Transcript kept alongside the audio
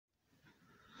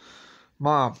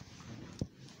Mom.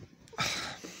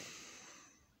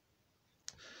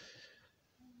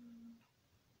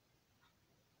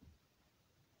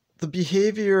 The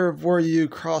behavior of where you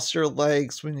cross your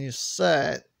legs when you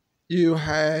sit, you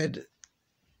had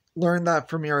learned that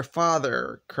from your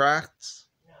father, correct?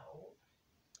 No.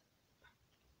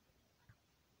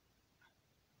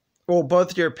 Well,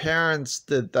 both your parents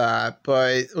did that,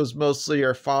 but it was mostly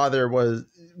your father was,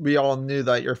 we all knew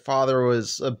that your father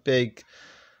was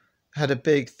had a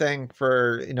big thing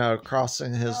for,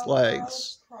 crossing his No, legs.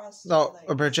 girls cross their No,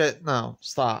 legs. Bridget, no,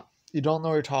 stop. You don't know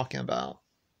what you're talking about.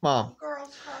 Mom. Some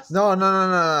girls cross No, their no, no,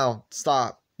 no, legs. no.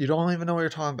 Stop. You don't even know what you're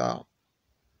talking about.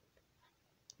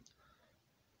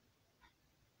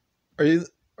 Are you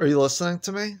listening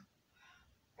to me?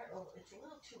 It's a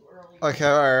little too early. Okay,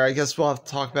 alright, I guess we'll have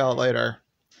to talk about it later.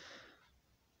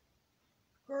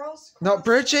 Girls cross No,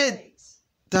 Bridget, their legs.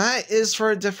 that is for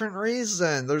a different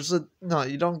reason. No,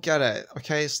 you don't get it.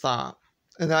 Okay, stop.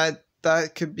 And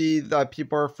that could be that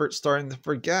people are starting to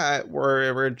forget where it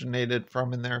originated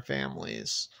from in their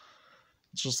families.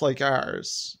 Just like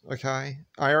ours. Okay?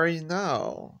 I already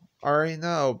know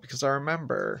because I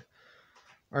remember.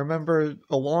 I remember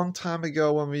a long time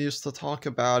ago when we used to talk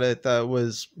about it that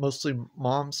was mostly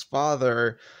Mom's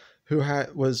father who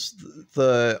was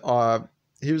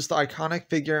he was the iconic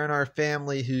figure in our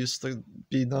family who used to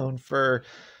be known for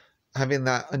having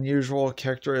that unusual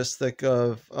characteristic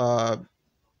of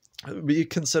we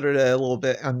considered it a little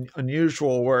bit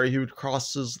unusual where he would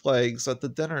cross his legs at the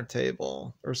dinner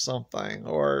table or something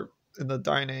or in the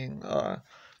dining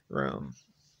room.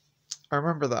 I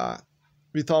remember that.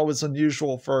 We thought it was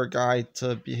unusual for a guy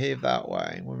to behave that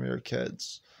way when we were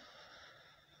kids.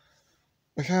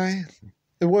 Okay?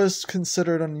 It was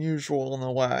considered unusual in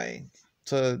a way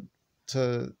to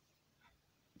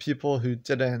people who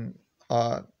didn't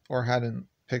or hadn't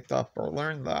picked up or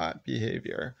learned that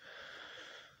behavior.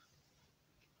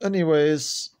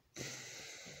 Anyways,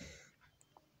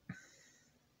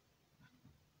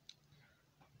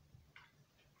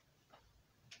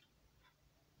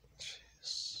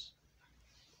 jeez.